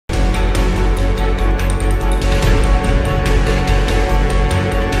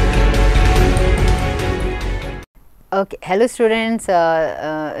Okay, hello students,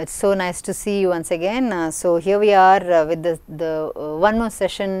 it's so nice to see you once again. So here we are with the one more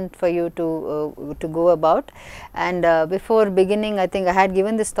session for you to go about, and before beginning I think I had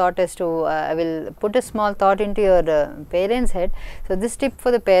given this thought as to I will put a small thought into your parents head. So this tip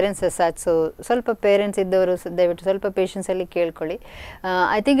for the parents as such, so ಸ್ವಲ್ಪ parents ಇದ್ದವರು ದಯವಿಟ್ಟು ಸ್ವಲ್ಪ patience ಅಲ್ಲಿ ಕೇಳ್ಕೊಳ್ಳಿ.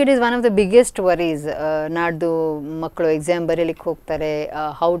 I think it is one of the biggest worries. ನಾಡ್ದು ಮಕ್ಕಳು exam ಬರೀಲಿಕ್ಕೆ ಹೋಗ್ತಾರೆ,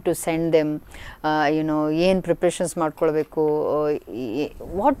 how to send them, ಏನು ಪ್ರಿಪ್ರೇಷನ್ಸ್ ಮಾಡ್ಕೊಳ್ಬೇಕು,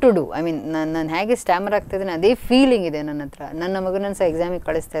 what to do. I mean ನಾನು ಹೇಗೆ ಸ್ಟ್ಯಾಮರ್ ಆಗ್ತಾಯಿದ್ದೀನಿ ಅದೇ ಫೀಲಿಂಗ್ ಇದೆ ನನ್ನ ಹತ್ರ. ನನ್ನ ಮಗನನ್ನು ಸಹ ಎಕ್ಸಾಮಿಗೆ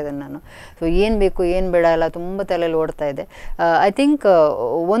ಕಳಿಸ್ತಾ ಇದ್ದೇನೆ ನಾನು. ಸೊ ಏನು ಬೇಕು ಏನು ಬೇಡ ಎಲ್ಲ ತುಂಬ ತಲೆಯಲ್ಲಿ ಓಡ್ತಾ ಇದೆ. ಐ ಥಿಂಕ್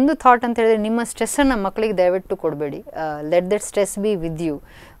ಒಂದು ಥಾಟ್ ಅಂತ ಹೇಳಿದ್ರೆ, ನಿಮ್ಮ ಸ್ಟ್ರೆಸ್ಸನ್ನು ಮಕ್ಕಳಿಗೆ ದಯವಿಟ್ಟು ಕೊಡಬೇಡಿ. Let that stress be with you.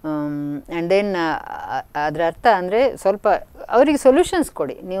 And then ಅದರ ಅರ್ಥ ಅಂದರೆ ಸ್ವಲ್ಪ ಅವರಿಗೆ ಸೊಲ್ಯೂಷನ್ಸ್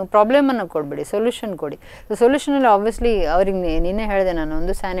ಕೊಡಿ, ನೀವು ಪ್ರಾಬ್ಲಮನ್ನು ಕೊಡಬೇಡಿ, ಸೊಲ್ಯೂಷನ್ ಕೊಡಿ. ಸೊ ಸೊಲ್ಯೂಷನಲ್ಲಿ ಆಬ್ವಿಯಸ್ಲಿ ಅವ್ರಿಗೆ ನಿನ್ನೆ ಹೇಳಿದೆ ನಾನು,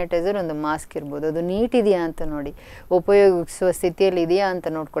 ಒಂದು ಸ್ಯಾನಿಟೈಸರ್, ಒಂದು ಮಾಸ್ಕ್ ಇರ್ಬೋದು, ಅದು ನೀಟ್ ಇದೆಯಾ ಅಂತ ನೋಡಿ, ಉಪಯೋಗಿಸುವ ಸ್ಥಿತಿಯಲ್ಲಿ ಇದೆಯಾ ಅಂತ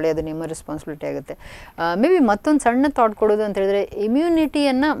ನೋಡ್ಕೊಳ್ಳಿ, ಅದು ನಿಮ್ಮ ರೆಸ್ಪಾನ್ಸಿಬಿಲಿಟಿ ಆಗುತ್ತೆ. ಮೇ ಬಿ ಮತ್ತೊಂದು ಸಣ್ಣ ಥಾಟ್ ಕೊಡೋದು ಅಂತ ಹೇಳಿದ್ರೆ,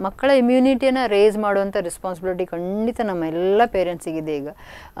 ಮಕ್ಕಳ ಇಮ್ಯುನಿಟಿಯನ್ನು ರೇಸ್ ಮಾಡುವಂಥ ರೆಸ್ಪಾನ್ಸಿಬಿಲಿಟಿ ಖಂಡಿತ ನಮ್ಮ ಎಲ್ಲ ಪೇರೆಂಟ್ಸಿಗಿದೆ. ಈಗ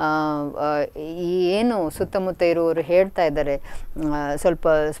ಏನು ಸುತ್ತಮುತ್ತ ಇರುವವರು ಹೇಳ್ತಾ ಇದ್ದಾರೆ, ಸ್ವಲ್ಪ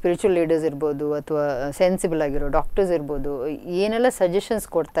ಸ್ಪಿರಿಚುವಲ್ ಲೀಡರ್ಸ್ ಇರ್ಬೋದು ಅಥವಾ ಸೆನ್ಸಿಬಲ್ ಆಗಿರೋ ಡಾಕ್ಟರ್ಸ್ ಇರ್ಬೋದು, ಏನೆಲ್ಲ ಸಜೆಷನ್ಸ್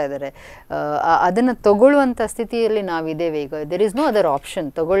ಕೊಡ್ತಾ ಇದ್ದಾರೆ, ಅದನ್ನು ತಗೊಳ್ಳುವಂಥ ಸ್ಥಿತಿಯಲ್ಲಿ ನಾವಿದ್ದೇವೆ ಈಗ. There is no other option,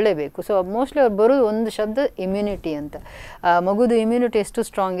 ತಗೊಳ್ಳೇಬೇಕು. So mostly ಅವ್ರು ಬರೋದು ಒಂದು ಶಬ್ದ ಇಮ್ಯುನಿಟಿ ಅಂತ. ಮಗುದು ಇಮ್ಯುನಿಟಿ ಎಷ್ಟು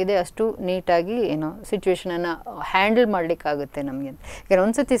ಸ್ಟ್ರಾಂಗ್ ಇದೆ ಅಷ್ಟು ನೀಟಾಗಿ ಸಿಚುವೇಶನನ್ನು ಹ್ಯಾಂಡಲ್ ಮಾಡಲಿಕ್ಕಾಗುತ್ತೆ ನಮಗೆ. ಯಾಕಂದರೆ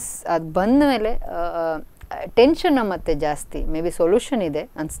ಒಂದು ಸತಿ ಅದು ಬಂದ ಮೇಲೆ ಟೆನ್ಷನ್ ಮತ್ತೆ ಜಾಸ್ತಿ. ಮೇ ಬಿ ಸೊಲ್ಯೂಷನ್ ಇದೆ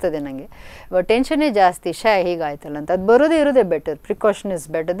ಅನಿಸ್ತದೆ ನನಗೆ, ಬಟ್ ಟೆನ್ಷನ್ನೇ ಜಾಸ್ತಿ. ಹೀಗಾಯ್ತಲ್ಲ ಅಂತ ಅದು ಬರೋದೇ ಇರೋದೇ better. Precaution is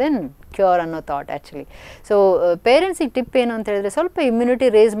better then cure ಅನ್ನೋ ಥಾಟ್ ಆ್ಯಕ್ಚುಲಿ. ಸೊ ಪೇರೆಂಟ್ಸಿಗೆ ಟಿಪ್ ಏನು ಅಂತ ಹೇಳಿದ್ರೆ, ಸ್ವಲ್ಪ ಇಮ್ಯುನಿಟಿ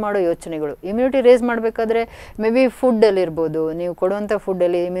ರೇಸ್ ಮಾಡೋ ಯೋಚನೆಗಳು. ಇಮ್ಯುನಿಟಿ ರೇಸ್ ಮಾಡಬೇಕಾದ್ರೆ ಮೇ ಬಿ ಫುಡ್ಡಲ್ಲಿ ಇರ್ಬೋದು, ನೀವು ಕೊಡುವಂಥ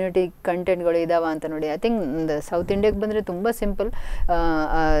ಫುಡ್ಡಲ್ಲಿ ಇಮ್ಯುನಿಟಿ ಕಂಟೆಂಟ್ಗಳು ಇದಾವ ಅಂತ ನೋಡಿ. ಐ ಥಿಂಕ್ ಸೌತ್ ಇಂಡಿಯಾಗೆ ಬಂದರೆ ತುಂಬ ಸಿಂಪಲ್.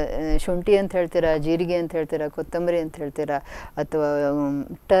 ಶುಂಠಿ ಅಂತ ಹೇಳ್ತೀರಾ, ಜೀರಿಗೆ ಅಂತ ಹೇಳ್ತೀರಾ, ಕೊತ್ತಂಬರಿ ಅಂತ ಹೇಳ್ತೀರಾ, ಅಥವಾ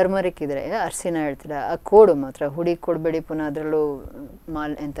ಟರ್ಮರಿಕ್ ಇದ್ರೆ ಅರಿಶಿನ ಹೇಳ್ತೀರಾ. ಕೋಡು ಮಾತ್ರ ಹುಡಿ ಕೊಡಬೇಡಿ, ಪುನಃ ಅದರಲ್ಲೂ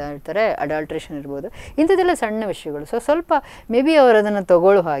ಅಂತ ಹೇಳ್ತಾರೆ, ಅಡಲ್ಟ್ರೇಷನ್ ಇರ್ಬೋದು, ಇಂಥದ್ದೆಲ್ಲ ಸಣ್ಣ ವಿಷಯಗಳು. ಸೊ ಸ್ವಲ್ಪ ಮೇ ಬಿ ಅವರು ಅದನ್ನು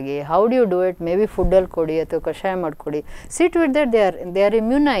ತಗೊಳ್ಳೋ ಹಾಗೆ, how do you do it, may be ಫುಡ್ಡಲ್ಲಿ ಕೊಡಿ ಅಥವಾ ಕಷಾಯ ಮಾಡಿಕೊಡಿ. Sit with that they are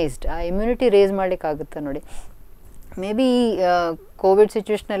ಇಮ್ಯುನೈಸ್ಡ್. ಆ ಇಮ್ಯುನಿಟಿ ರೇಸ್ ಮಾಡಲಿಕ್ಕಾಗುತ್ತೆ ನೋಡಿ. ಮೇ ಬಿ ಕೋವಿಡ್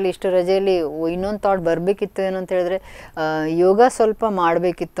ಸಿಚುವೇಷನಲ್ಲಿ ಇಷ್ಟು ರಜೆಯಲ್ಲಿ ಇನ್ನೊಂದು ಥಾಟ್ ಬರಬೇಕಿತ್ತು ಏನು ಅಂತ ಹೇಳಿದ್ರೆ, ಯೋಗ ಸ್ವಲ್ಪ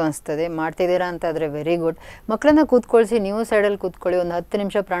ಮಾಡಬೇಕಿತ್ತು ಅನಿಸ್ತದೆ. ಮಾಡ್ತಿದ್ದೀರಾ ಅಂತ ಆದರೆ ವೆರಿ ಗುಡ್. ಮಕ್ಕಳನ್ನ ಕೂತ್ಕೊಳಿಸಿ, ನೀವು ಸೈಡಲ್ಲಿ ಕೂತ್ಕೊಳ್ಳಿ, ಒಂದು 10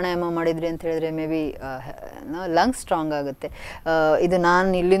 ನಿಮಿಷ ಪ್ರಾಣಾಯಾಮ ಮಾಡಿದ್ರಿ ಅಂತ ಹೇಳಿದ್ರೆ ಮೇ ಬಿ ಲಂಗ್ಸ್ ಸ್ಟ್ರಾಂಗ್ ಆಗುತ್ತೆ. ಇದು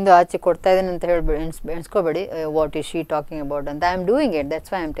ನಾನು ಇಲ್ಲಿಂದ ಆಚೆ ಕೊಡ್ತಾ ಇದ್ದೇನೆ ಅಂತ ಎಣಿಸ್ಕೋಬೇಡಿ, what is she talking about ಅಂತ. I am doing it,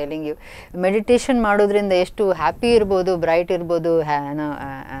 that's why I am telling you. Meditation ಮಾಡೋದ್ರಿಂದ ಎಷ್ಟು ಹ್ಯಾಪಿ ಇರ್ಬೋದು, ಬ್ರೈಟ್ ಇರ್ಬೋದು,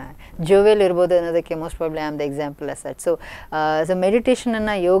 ಜೋವೆಲ್ ಇರ್ಬೋದು ಅನ್ನೋದಕ್ಕೆ most probably I am the example us such. So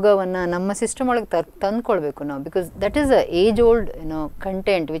ಮೆಡಿಟೇಷನನ್ನು, ಯೋಗವನ್ನು ನಮ್ಮ ಸಿಸ್ಟಮ್ ಒಳಗೆ ತಂದ್ಕೊಳ್ಬೇಕು ನಾವು. Because that is a age old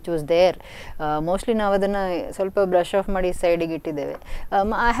content which was there. Mostly ನಾವು ಅದನ್ನು ಸ್ವಲ್ಪ ಬ್ರಷ್ ಆಫ್ ಮಾಡಿ ಸೈಡಿಗೆ ಇಟ್ಟಿದ್ದೇವೆ.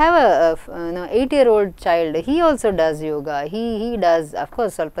 I have a 8-year-old child. He also does yoga. He does.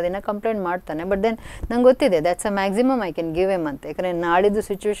 Of course ಸ್ವಲ್ಪ ದಿನ ಕಂಪ್ಲೇಂಟ್ ಮಾಡ್ತಾನೆ, ಬಟ್ ದೆನ್ ನಂಗೆ ಗೊತ್ತಿದೆ that's a maximum I can give M ಅಂತ. ಯಾಕಂದರೆ ನಾಡಿದ್ದು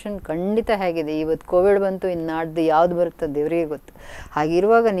ಸಿಚುವೇಶನ್ ಖಂಡಿತ ಹೇಗಿದೆ. ಇವತ್ತು ಕೋವಿಡ್ ಬಂತು, ಇನ್ನು ನಾಡ್ದು ಯಾವ್ದು ಬರುತ್ತೆ ದೇವರಿಗೆ ಗೊತ್ತು.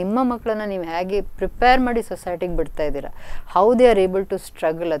 ಹಾಗಿರುವಾಗ ನಿಮ್ಮ ಮಕ್ಕಳನ್ನು ನೀವು ಹೇಗೆ ಪ್ರಿಪೇರ್ ಮಾಡಿ ಸೊಸೈಟಿಗೆ ಬಿಡ್ತಾ ಇದ್ದೀರಾ, how they are able to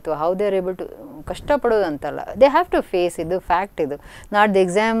struggle, ಅಥವಾ how they are able to ಕಷ್ಟಪಡೋದು ಅಂತಲ್ಲ, ದೇ ಹ್ಯಾವ್ ಟು ಫೇಸ್. ಇದು ಫ್ಯಾಕ್ಟ್. ಇದು ನಾಡ್ದು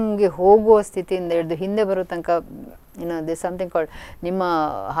ಎಕ್ಸಾಮ್ಗೆ ಹೋಗುವ ಸ್ಥಿತಿಯಿಂದ ಹಿಡಿದು ಹಿಂದೆ ಬರೋ ತನಕ ದಿಸ್ ಸಮಥಿಂಗ್ ಕಾಲ್ಡ್, ನಿಮ್ಮ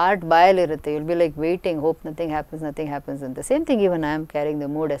heart ಬಾಯಲ್ಲಿರುತ್ತೆ. Will be like waiting, hope nothing happens ಅಂತ. Same thing even I am carrying the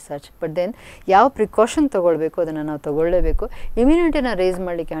mood S such. But then ಯಾವ ಪ್ರಿಕಾಷನ್ ತೊಗೊಳ್ಬೇಕು ಅದನ್ನು ನಾವು ತೊಗೊಳ್ಳೇಬೇಕು. ಇಮ್ಯುನಿಟಿನ ರೇಸ್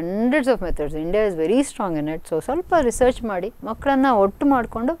ಮಾಡಲಿಕ್ಕೆ hundreds of methods. India is very strong in it. So ಸ್ವಲ್ಪ research ಮಾಡಿ ಮಕ್ಕಳನ್ನು ಒಟ್ಟು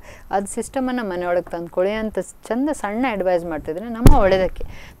ಮಾಡಿಕೊಂಡು ಅದು ಸಿಸ್ಟಮನ್ನು ಮನೆಯೊಳಗೆ ತಂದುಕೊಳ್ಳಿ ಅಂತ ಚಂದ ಸಣ್ಣ ಅಡ್ವೈಸ್ ಮಾಡ್ತಿದ್ದೀನಿ. ನಮ್ಮ ಒಳ್ಳೆಯದಕ್ಕೆ,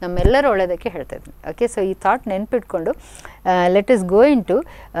 ನಮ್ಮೆಲ್ಲರ ಒಳ್ಳೆಯದಕ್ಕೆ ಹೇಳ್ತಾ ಇದ್ದೀನಿ. ಓಕೆ, ಸೊ ಈ thought ನೆನ್ಪಿಟ್ಕೊಂಡು let us go in to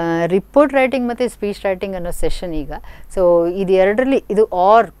report writing ಮತ್ತು ಸ್ಪೀಚ್ ರೈಟಿಂಗ್ ಅನ್ನೋ ಸೆಷನ್. ಈಗ ಸೊ ಇದು ಎರಡರಲ್ಲಿ ಇದು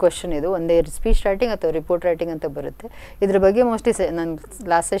ಕ್ವಶನ್, ಇದು ಒಂದೇ ಸ್ಪೀಚ್ ರೈಟಿಂಗ್ ಅಥವಾ ರಿಪೋರ್ಟ್ ರೈಟಿಂಗ್ ಅಂತ ಬರುತ್ತೆ. ಇದ್ರ ಬಗ್ಗೆ ಮೋಸ್ಟ್ಲಿ ನಾನು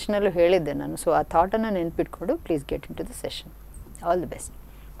ಲಾಸ್ಟ್ ಸೆಷನಲ್ಲೂ ಹೇಳಿದ್ದೆ ನಾನು. ಸೊ ಆ ಥಾಟನ್ನು ನೆನ್ಪಿಟ್ಕೊಂಡು please get in to the session. All the best.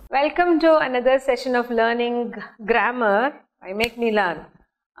 Welcome to another session of learning grammar by Make Me Learn.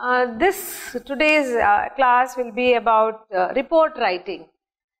 Today's class will be about report writing.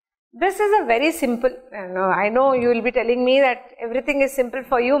 This is a very simple, I know you will be telling me that everything is simple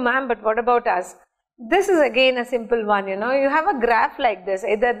for you, ma'am, but what about us? This is again a simple one. You have a graph like this.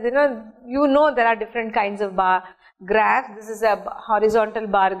 Either there are different kinds of bar graphs. This is a horizontal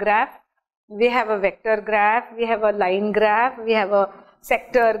bar graph. We have a vector graph. We have a line graph. We have a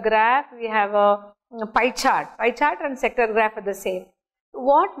sector graph. We have a pie chart. Pie chart and sector graph are the same.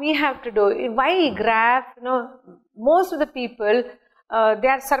 What we have to do, why graph? Most of the people they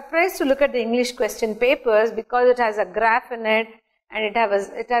are surprised to look at the English question papers because it has a graph in it, and it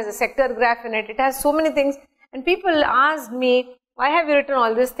has a sector graph in it. It has so many things, and people asked me, why have you written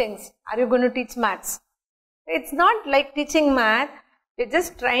all these things? Are you going to teach maths? It's not like teaching math. We're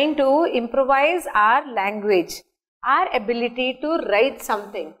just trying to improvise our language, our ability to write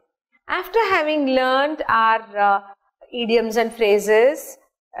something. After having learned our idioms and phrases,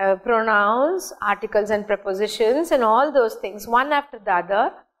 pronouns, articles and prepositions and all those things one after the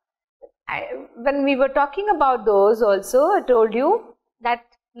other, when we were talking about those also, I told you that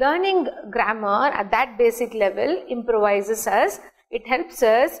learning grammar at that basic level improvises us. It helps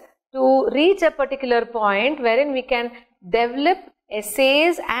us to reach a particular point wherein we can develop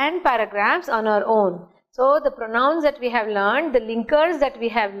essays and paragraphs on our own. So the pronouns that we have learned, the linkers that we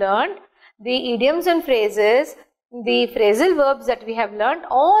have learned, the idioms and phrases, the phrasal verbs that we have learned,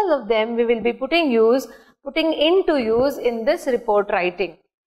 all of them we will be putting into use in this report writing.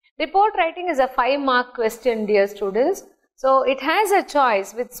 Report writing is a 5-mark question, dear students. So it has a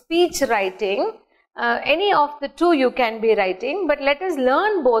choice with speech writing. Any of the two you can be writing, but let us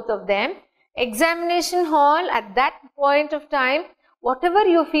learn both of them. Examination hall, at that point of time, whatever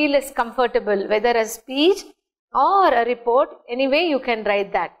you feel is comfortable, whether a speech or a report, anyway you can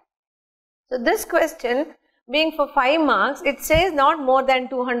write that. So this question being for 5 marks, it says not more than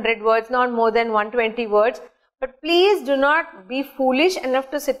 200 words, not more than 120 words, but please do not be foolish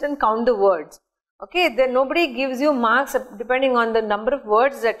enough to sit and count the words. Okay, then nobody gives you marks depending on the number of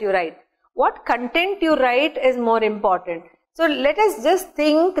words that you write. What content you write is more important. So let us just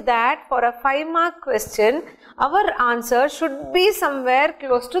think that for a 5-mark question, our answer should be somewhere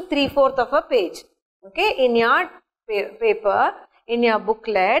close to 3/4 of a page. Okay, in your paper, in your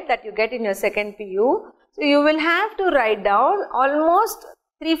booklet that you get in your second PU, so you will have to write down almost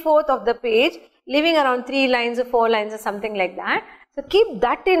 3/4 of the page, leaving around 3 lines or 4 lines or something like that. So keep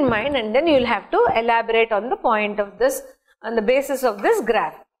that in mind, and then you will have to elaborate on the point of this, on the basis of this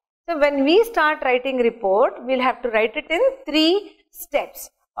graph. So when we start writing report, we will have to write it in 3 steps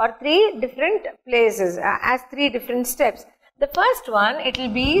or 3 different places as 3 different steps. The first one, it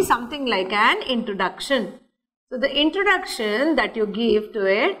will be something like an introduction. So the introduction that you give to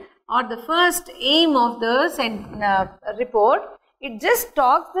it, or the first aim of the report, it just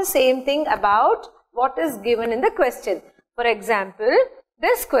talks the same thing about what is given in the question. For example,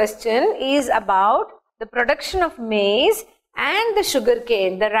 this question is about the production of maize and the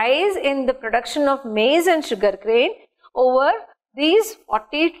sugarcane, the rise in the production of maize and sugarcane over these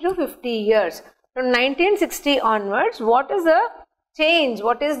 40 to 50 years. From 1960 onwards, what is the change,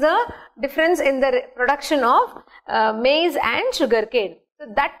 what is the difference in the production of maize and sugarcane? So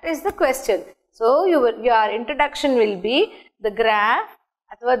that is the question. So your introduction will be the graph,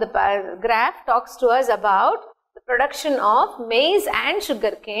 the graph talks to us about the production of maize and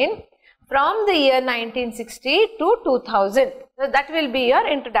sugarcane from the year 1960 to 2000. So that will be your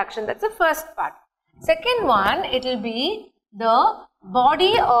introduction. That's the first part. Second one, it will be the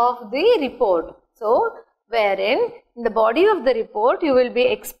body of the report. So wherein in the body of the report you will be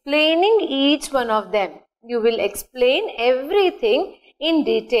explaining each one of them. You will explain everything in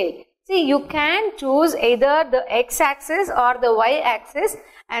detail. See, you can choose either the x-axis or the y-axis,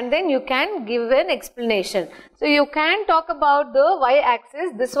 and then you can give an explanation. So you can talk about the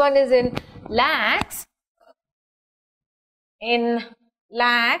y-axis. This one is in lakhs,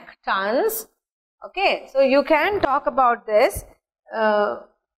 tons. Okay, so you can talk about this,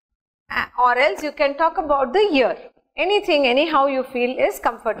 or else you can talk about the year. Anything, anyhow you feel is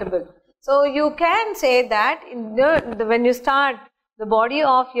comfortable. So you can say that in when you start the body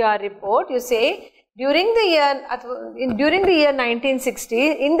of your report, you say during the year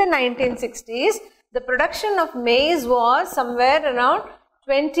 1960, in the 1960s, the production of maize was somewhere around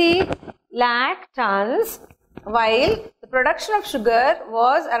 20 lakh tons, while the production of sugarcane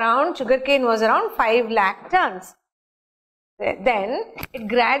was around 5 lakh tons. Then it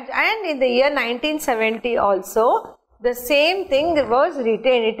and in the year 1970 also, the same thing was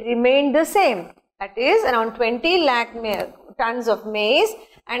retained, it remained the same. That is around 20 lakh tons of maize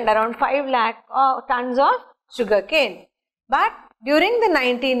and around 5 lakh tons of sugarcane. But during the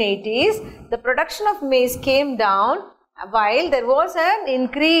 1980s, the production of maize came down while there was an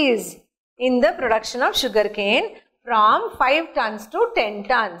increase in the production of sugarcane from 5 tons to 10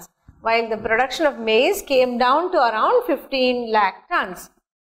 tons, while the production of maize came down to around 15 lakh tons.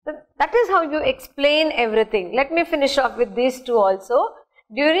 So that is how you explain everything. Let me finish off with these two also.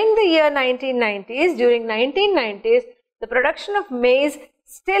 During the year 1990s, the production of maize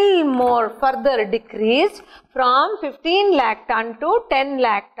still more further decreased from 15 lakh ton to 10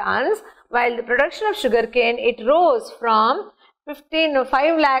 lakh tons, while the production of sugarcane, it rose from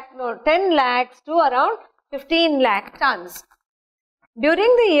 10 lakhs to around 15 lakh tons.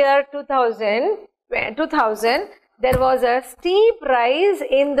 During the year 2000, there was a steep rise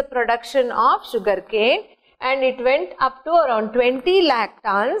in the production of sugarcane, and it went up to around 20 lakh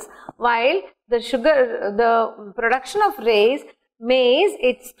tons, while the production of maize,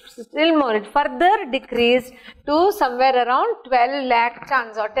 it's still more, it further decreased to somewhere around 12 lakh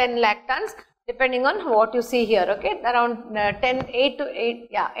tons or 10 lakh tons, depending on what you see here, okay, around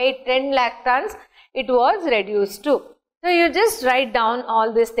 10 lakh tons it was reduced to. So you just write down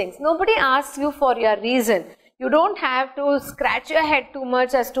all these things. Nobody asks you for your reason. You don't have to scratch your head too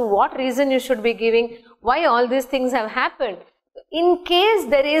much as to what reason you should be giving, why all these things have happened. In case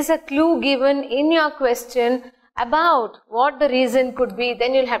there is a clue given in your question about what the reason could be,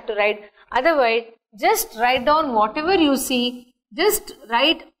 then you'll have to write. Otherwise, just write down whatever you see. Just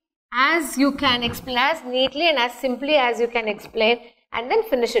write as you can, explain as neatly and as simply as you can explain, and then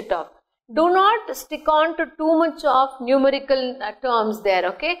finish it off. Do not stick on to too much of numerical terms there,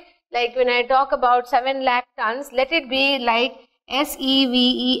 okay? Like when I talk about 7 lakh tons, let it be like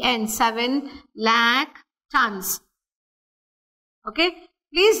SEVEN, 7 lakh tons. Okay?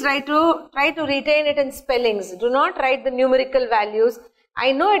 Please try to retain it in spellings. Do not write the numerical values.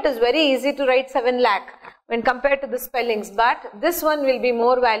 I know it is very easy to write 7 lakh when compared to the spellings, but this one will be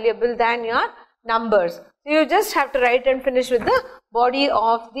more valuable than your numbers. So you just have to write and finish with the body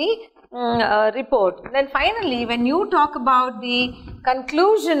of the report. Then finally, when you talk about the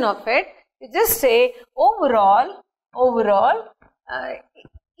conclusion of it, you just say overall,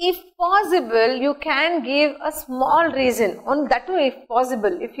 if possible, you can give a small reason on that too, if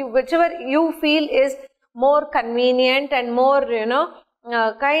possible, whichever you feel is more convenient and more,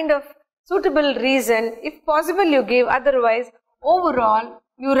 kind of suitable reason, if possible you give. Otherwise, overall,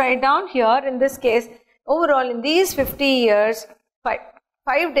 you write down here in this case, overall in these 50 years,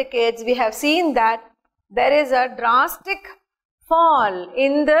 5 decades, we have seen that there is a drastic fall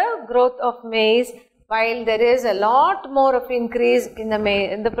in the growth of maize, while there is a lot more of increase in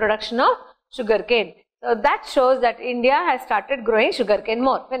the production of sugarcane. So that shows that India has started growing sugarcane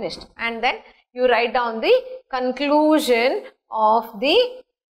more. Finished. And then you write down the conclusion of the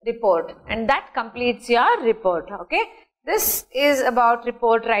report, and that completes your report. Okay, this is about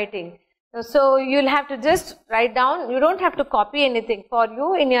report writing. So you'll have to just write down. You don't have to copy anything. For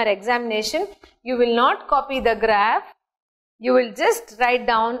you in your examination, you will not copy the graph. You will just write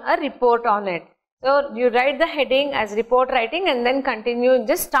down a report on it. So you write the heading as report writing and then continue.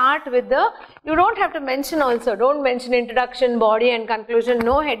 Just start with you don't have to mention also. Don't mention introduction, body and conclusion.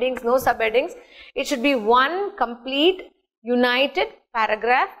 No headings, no subheadings. It should be one complete united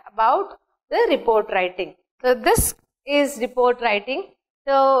paragraph about the report writing. So this is report writing.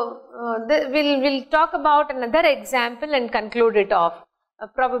 So we'll talk about another example and conclude it off.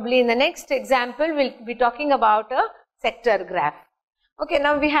 Probably in the next example, we'll be talking about a sector graph. Okay,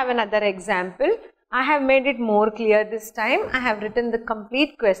 now we have another example. I have made it more clear this time. I have written the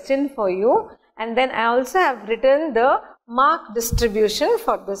complete question for you, and then I also have written the mark distribution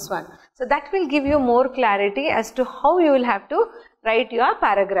for this one. So that will give you more clarity as to how you will have to write your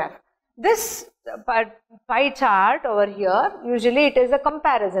paragraph. This pie chart over here, usually it is a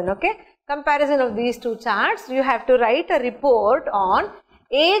comparison, okay? Comparison of these two charts. You have to write a report on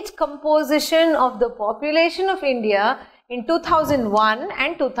age composition of the population of India in 2001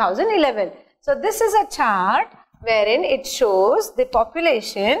 and 2011. So this is a chart wherein it shows the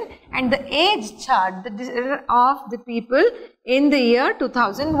population and the age chart of the people in the year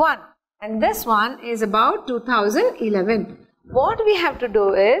 2001, and this one is about 2011. What we have to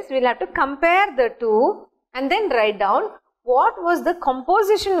do is, we'll have to compare the two and then write down what was the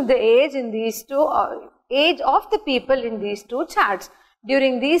composition of the age in these two, age of the people in these two charts.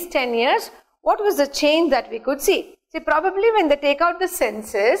 During these 10 years, what was the change that we could see? See, probably when they take out the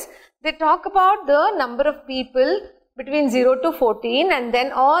census, they talk about the number of people between 0 to 14, and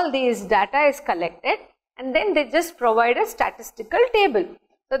then all these data is collected, and then they just provide a statistical table.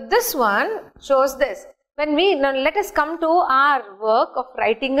 So this one shows this. Now let us come to our work of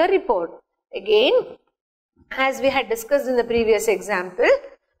writing a report. Again, as we had discussed in the previous example,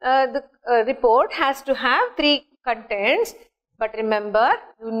 the report has to have 3 contents. But remember,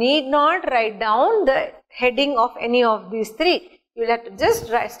 you need not write down the heading of any of these 3. You will have to just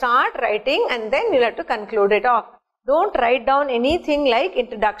start writing and then you will have to conclude it off. Don't write down anything like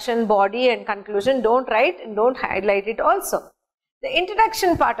introduction, body and conclusion. Don't write and don't highlight it also. The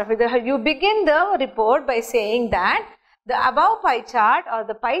introduction part of it, you begin the report by saying that the above pie chart or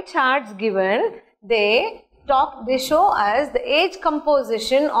the pie charts given, they show us the age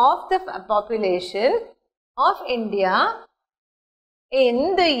composition of the population of India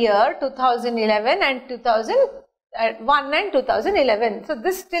in the year 2011 and 2001 and 2011. So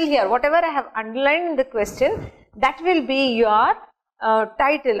this still here, whatever I have underlined in the question, that will be your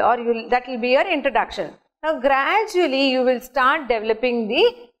title, or that will be your introduction. Now gradually you will start developing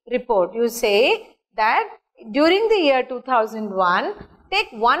the report. You say that during the year 2001,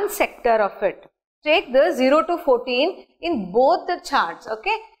 take one sector of it. Take the 0 to 14 in both the charts,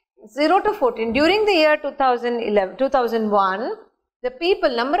 okay? 0 to 14. During the year 2001, the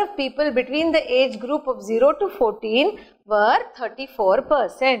number of people between the age group of 0 to 14 were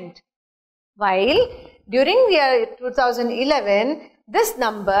 34%. While during the year 2011, this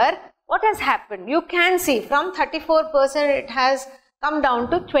number, what has happened? You can see from 34% it has come down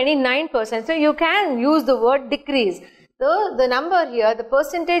to 29%. So you can use the word decrease. The number here, the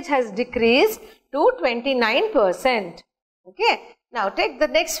percentage has decreased to 29%. Okay. Now take the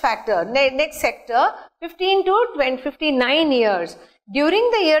next factor, next sector, 15 to 59 years.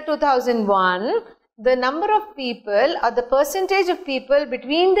 During the year 2001, the number of people, or the percentage of people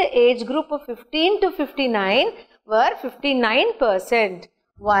between the age group of 15 to 59 were 59%.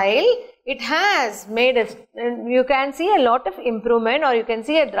 While it has made you can see a lot of improvement, or you can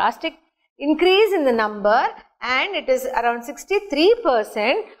see a drastic increase in the number, and it is around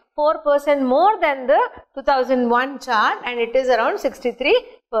 63%, 4% more than the 2001 chart, and it is around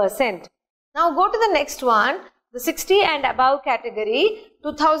 63%. Now go to the next one, the 60 and above category.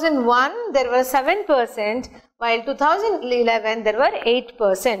 2001 there were 7%, while 2011 there were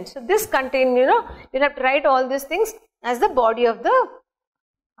 8%. So this contains, you have to write all these things as the body of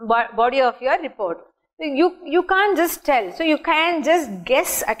your report. So you can't just tell, so you can just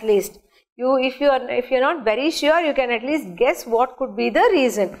guess at least. If you're not very sure, you can at least guess what could be the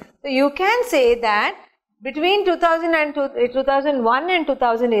reason. So you can say that between 2001 and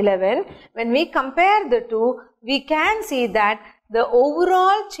 2011, when we compare the two, we can see that the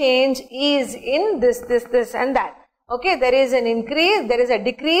overall change is in this and that. Okay, there is an increase, there is a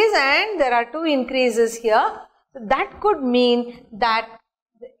decrease, and there are two increases here. So that could mean that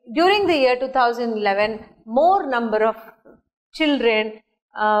during the year 2011, more number of children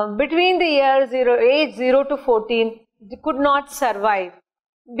between the age 0 to 14 could not survive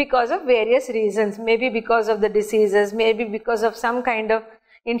because of various reasons, maybe because of the diseases, maybe because of some kind of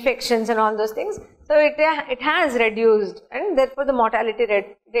infections and all those things. So it has reduced, and therefore the mortality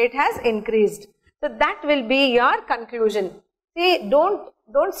rate has increased. So that will be your conclusion. See, don't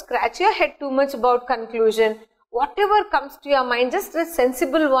scratch your head too much about conclusion. Whatever comes to your mind, just a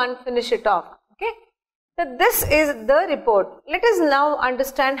sensible one, finish it off. Okay. So this is the report. Let us now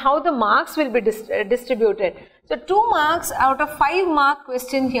understand how the marks will be distributed. So 2 marks out of 5 mark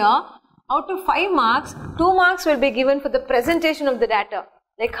question here. Out of 5 marks, 2 marks will be given for the presentation of the data.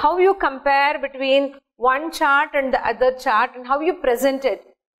 Like how you compare between one chart and the other chart, and how you present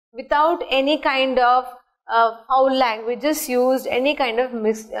it without any kind of foul languages used, any kind of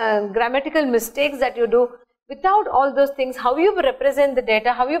grammatical mistakes that you do. Without all those things, how you represent the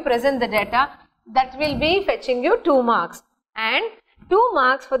data, how you present the data, that will be fetching you 2 marks. And 2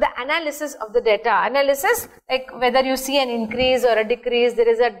 marks for the analysis of the data. Analysis, like whether you see an increase or a decrease, there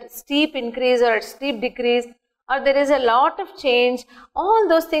is a steep increase or a steep decrease, or there is a lot of change. All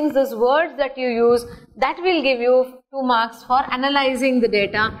those things, those words that you use, that will give you 2 marks for analyzing the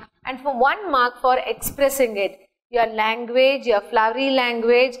data, and for 1 mark for expressing it. Your language, your flowery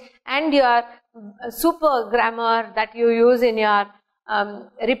language, and your super grammar that you use in your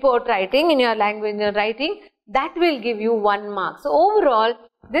report writing, in your language writing, that will give you 1 mark. So overall,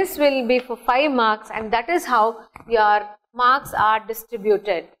 this will be for 5 marks, and that is how your marks are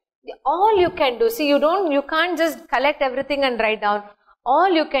distributed. All you can do, see, you can't just collect everything and write down. All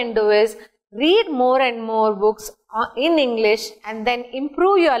you can do is read more and more books in English, and then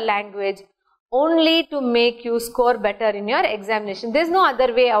improve your language, only to make you score better in your examination. There is no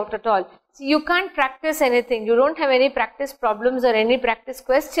other way out at all. See, you can't practice anything. You don't have any practice problems or any practice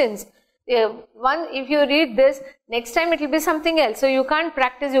questions. If you read this, next time it will be something else. So you can't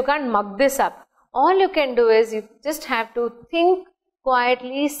practice, you can't mug this up. All you can do is you just have to think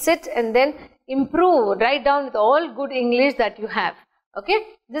quietly, sit, and then improve, write down with all good English that you have. Okay,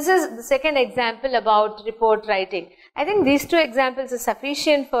 this is the second example about report writing. I think these 2 examples are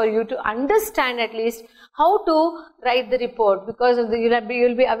sufficient for you to understand at least how to write the report, because of you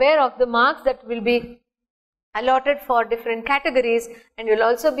will be aware of the marks that will be allotted for different categories, and you will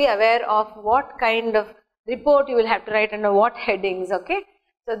also be aware of what kind of report you will have to write under what headings. Okay,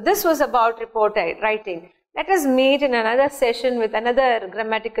 so this was about report writing. Let us meet in another session with another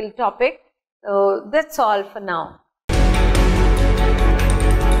grammatical topic. So that's all for now.